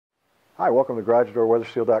Hi, welcome to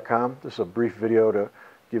GarageDoorWeatherSeal.com. This is a brief video to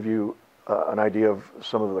give you an idea of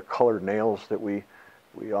some of the colored nails that we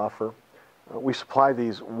offer. We supply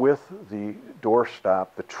these with the door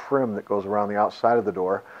stop, the trim that goes around the outside of the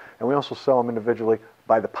door, and we also sell them individually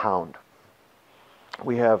by the pound.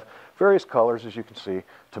 We have various colors, as you can see,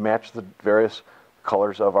 to match the various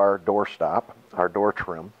colors of our door stop, our door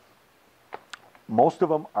trim. Most of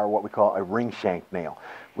them are what we call a ring shank nail,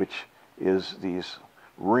 which is these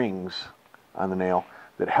rings on the nail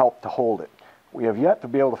that help to hold it. We have yet to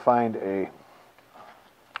be able to find a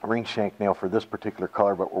ring shank nail for this particular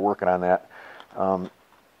color, but we're working on that.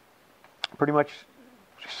 Pretty much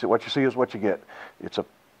what you see is what you get. It's a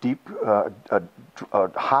deep,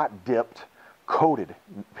 hot dipped, coated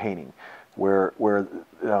painting where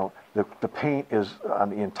the paint is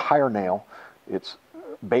on the entire nail. It's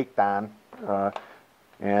baked on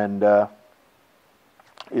and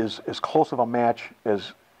is as close of a match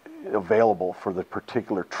as available for the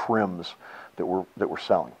particular trims that we're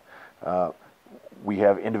selling. We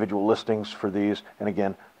have individual listings for these, and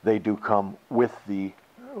again, they do come with the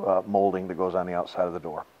molding that goes on the outside of the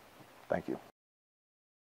door. Thank you.